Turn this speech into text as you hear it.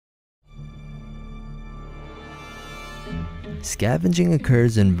Scavenging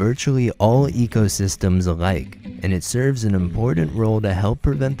occurs in virtually all ecosystems alike, and it serves an important role to help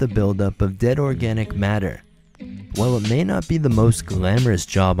prevent the buildup of dead organic matter. While it may not be the most glamorous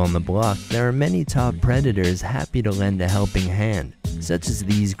job on the block, there are many top predators happy to lend a helping hand, such as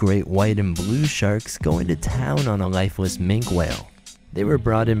these great white and blue sharks going to town on a lifeless minke whale. They were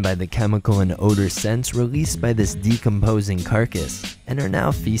brought in by the chemical and odor scents released by this decomposing carcass, and are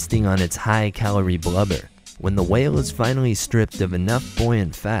now feasting on its high-calorie blubber. When the whale is finally stripped of enough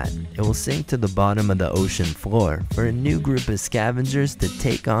buoyant fat, it will sink to the bottom of the ocean floor for a new group of scavengers to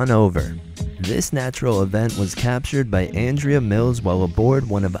take on over. This natural event was captured by Andrea Mills while aboard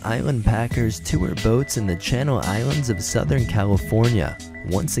one of Island Packer's tour boats in the Channel Islands of Southern California.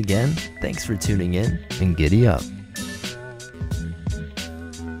 Once again, thanks for tuning in, and giddy up.